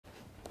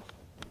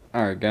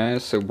Alright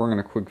guys, so we're going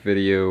to quick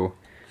video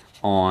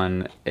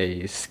on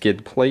a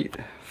skid plate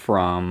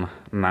from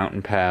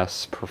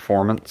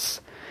MountainPassPerformance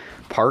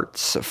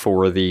parts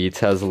for the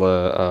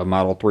Tesla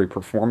Model 3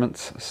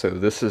 Performance. So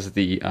this is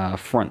the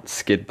front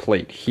skid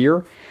plate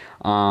here.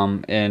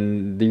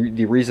 And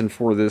the reason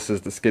for this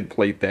is the skid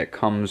plate that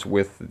comes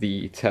with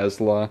the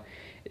Tesla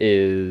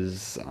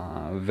is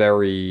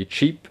very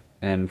cheap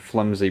and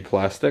flimsy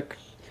plastic.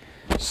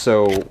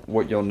 So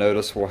what you'll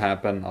notice will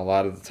happen a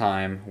lot of the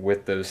time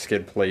with those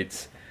skid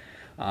plates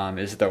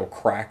is they'll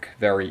crack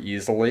very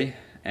easily,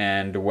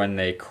 and when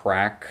they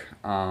crack,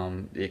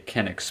 it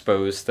can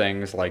expose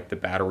things like the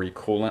battery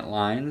coolant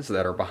lines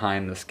that are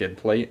behind the skid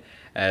plate.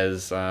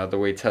 As the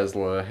way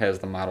Tesla has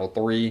the Model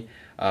 3,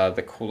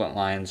 the coolant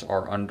lines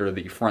are under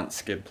the front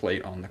skid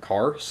plate on the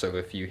car, so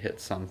if you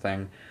hit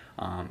something,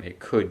 it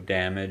could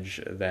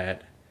damage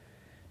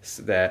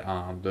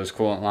those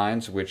coolant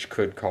lines, which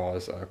could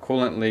cause a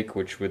coolant leak,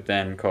 which would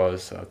then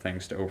cause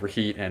things to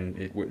overheat, and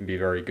it wouldn't be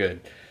very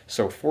good.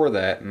 So for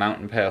that,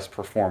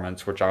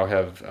 MountainPassPerformance, which I'll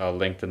have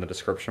linked in the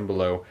description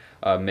below,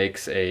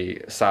 makes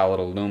a solid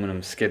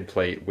aluminum skid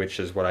plate, which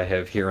is what I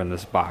have here in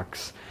this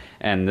box.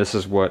 And this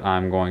is what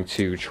I'm going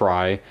to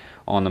try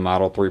on the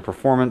Model 3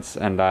 Performance,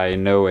 and I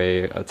know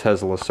a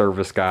Tesla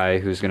service guy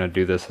who's going to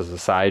do this as a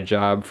side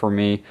job for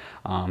me.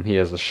 He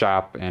has a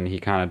shop, and he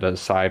kind of does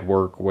side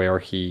work where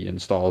he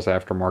installs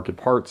aftermarket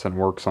parts and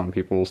works on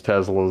people's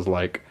Teslas,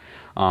 like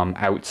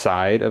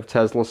outside of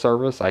Tesla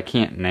service. I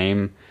can't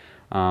name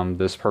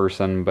this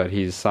person, but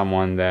he's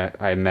someone that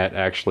I met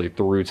actually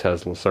through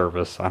Tesla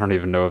service. I don't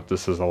even know if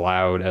this is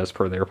allowed as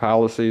per their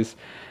policies,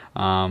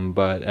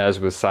 but as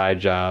with side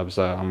jobs,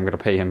 I'm going to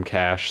pay him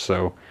cash,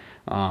 so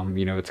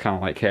you know, it's kind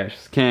of like cash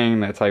is king,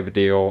 that type of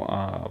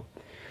deal.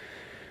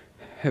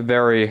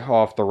 Very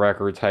off the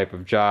record type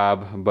of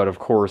job, but of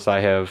course I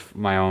have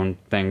my own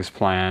things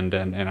planned,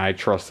 and I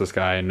trust this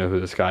guy and know who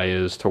this guy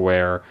is, to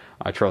where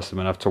I trust him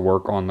enough to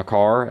work on the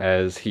car,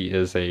 as he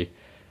is a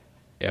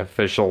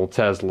official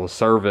Tesla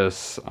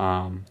service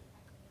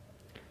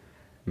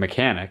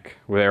mechanic.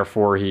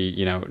 Therefore he,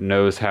 you know,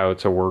 knows how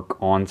to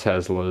work on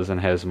Teslas and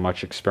has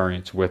much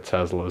experience with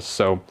Teslas.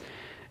 So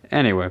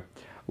anyway,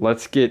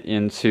 let's get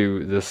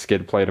into this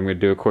skid plate. I'm going to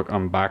do a quick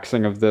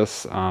unboxing of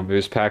this. It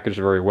was packaged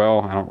very well.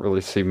 I don't really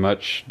see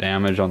much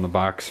damage on the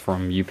box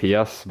from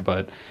UPS,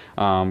 but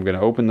I'm going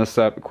to open this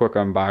up, quick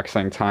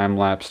unboxing, time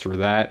lapse through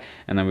that,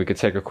 and then we could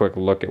take a quick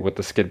look at what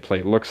the skid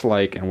plate looks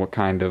like and what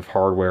kind of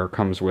hardware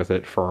comes with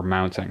it for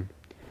mounting.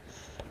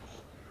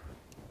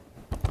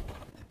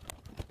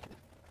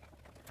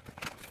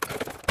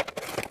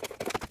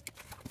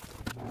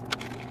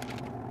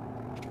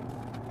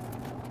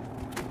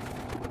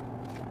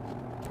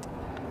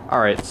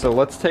 Alright, so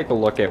let's take a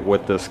look at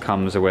what this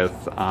comes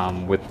with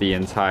the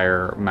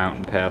entire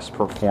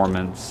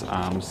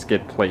MountainPassPerformance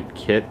skid plate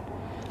kit.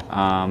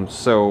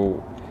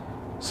 So,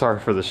 sorry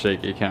for the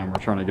shaky camera,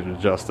 trying to get it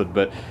adjusted,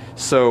 but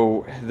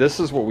so this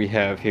is what we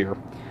have here.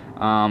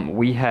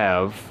 We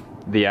have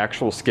the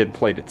actual skid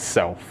plate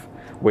itself,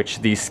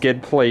 which the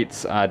skid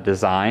plate's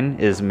design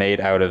is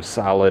made out of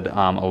solid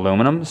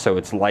aluminum, so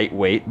it's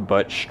lightweight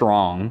but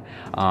strong.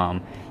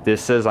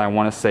 This is, I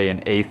want to say,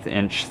 an 1/8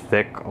 inch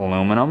thick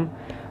aluminum.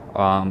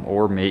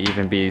 Or may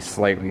even be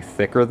slightly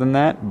thicker than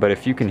that, but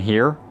if you can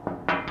hear,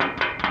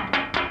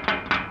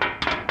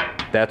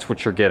 that's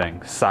what you're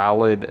getting.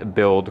 Solid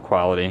build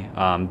quality.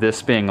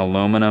 This being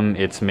aluminum,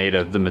 it's made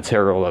of the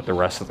material that the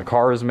rest of the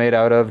car is made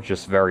out of,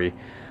 just very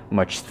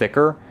much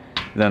thicker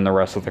than the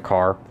rest of the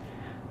car.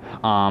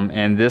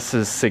 And this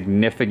is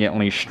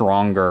significantly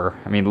stronger.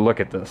 I mean, look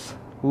at this.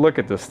 Look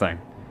at this thing.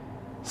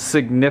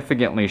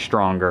 Significantly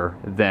stronger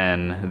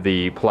than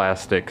the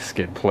plastic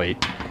skid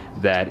plate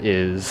that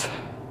is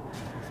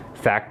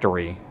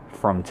factory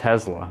from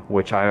Tesla,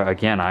 which why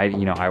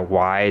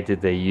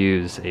did they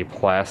use a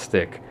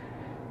plastic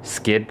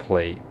skid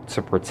plate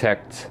to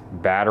protect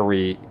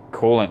battery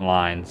coolant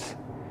lines?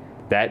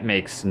 That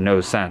makes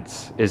no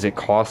sense. Is it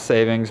cost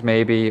savings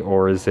maybe,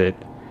 or is it,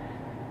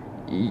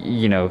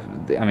 you know,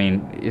 I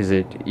mean, is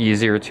it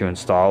easier to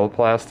install a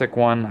plastic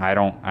one? I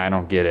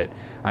don't get it.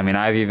 I mean,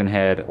 I've even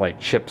had like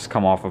chips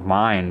come off of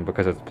mine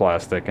because it's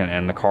plastic,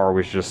 and the car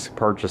was just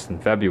purchased in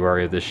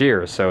February of this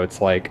year, so it's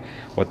like,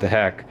 what the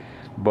heck?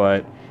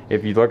 But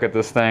if you look at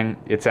this thing,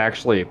 it's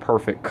actually a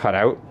perfect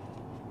cutout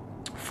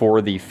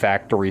for the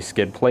factory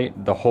skid plate.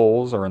 The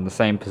holes are in the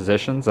same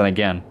positions, and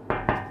again,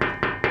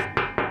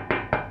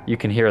 you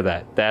can hear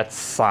that. That's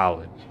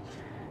solid.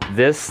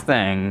 This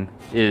thing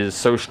is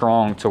so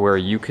strong to where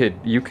you could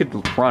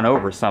run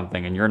over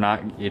something and you're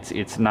not,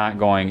 it's not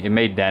going, it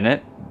may dent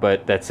it,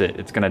 but that's it.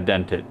 It's gonna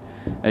dent it.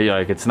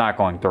 Like, it's not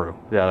going through.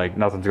 Yeah, like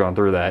nothing's going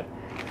through that.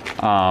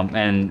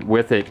 And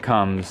with it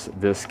comes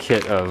this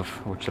kit of,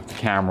 which if the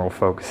camera will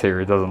focus here,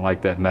 it doesn't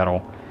like that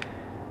metal.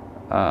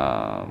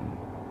 I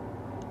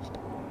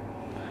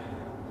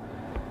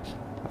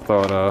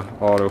thought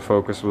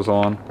autofocus was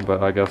on,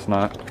 but I guess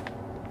not.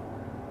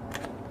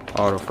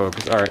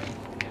 Autofocus, alright.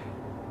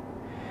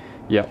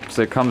 Yep,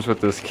 so it comes with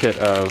this kit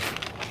of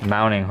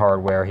mounting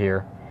hardware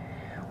here,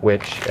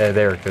 which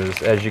there it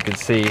goes. As you can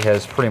see,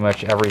 has pretty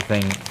much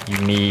everything you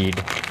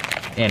need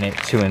in it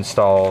to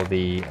install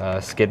the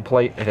skid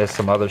plate. It has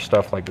some other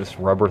stuff like this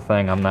rubber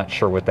thing. I'm not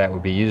sure what that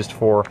would be used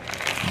for,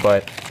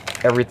 but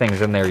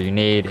everything's in there you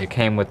need. It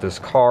came with this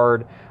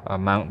card,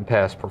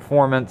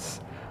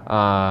 MountainPassPerformance,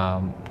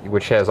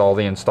 which has all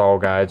the install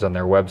guides on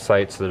their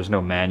website, so there's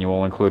no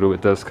manual included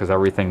with this because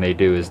everything they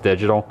do is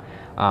digital.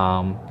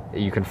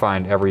 You can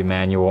find every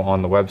manual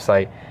on the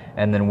website,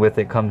 and then with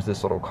it comes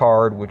this little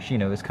card, which, you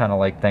know, is kind of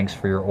like thanks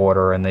for your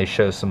order, and they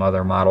show some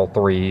other Model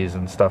 3s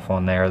and stuff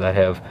on there that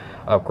have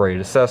upgraded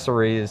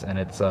accessories, and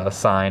it's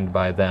signed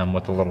by them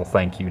with a little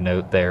thank you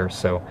note there,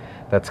 so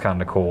that's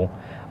kind of cool.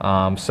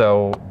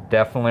 So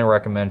definitely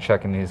recommend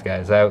checking these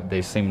guys out.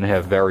 They seem to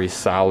have very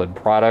solid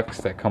products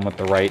that come with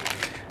the right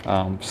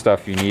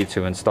stuff you need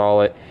to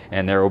install it,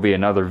 and there will be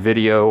another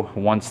video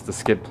once the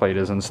skid plate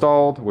is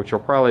installed, which will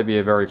probably be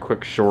a very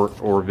quick short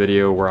or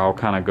video where I'll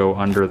kind of go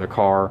under the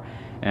car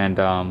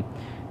and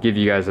give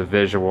you guys a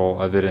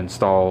visual of it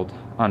installed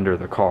under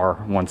the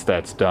car once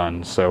that's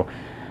done. So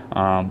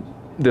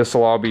this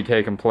will all be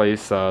taking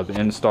place. The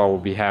install will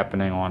be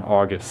happening on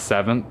August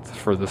 7th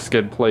for the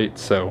skid plate,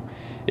 so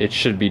it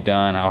should be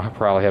done. I'll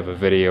probably have a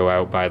video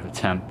out by the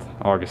 10th,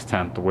 August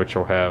 10th, which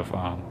will have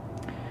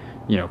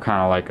you know,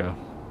 kind of like a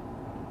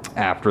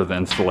after the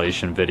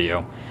installation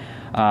video.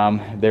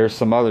 There's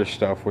some other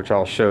stuff which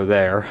I'll show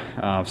there,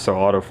 so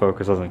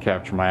autofocus doesn't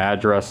capture my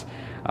address.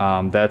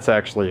 That's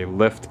actually a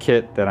lift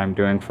kit that I'm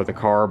doing for the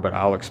car, but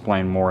I'll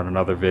explain more in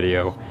another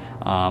video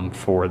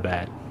for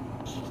that.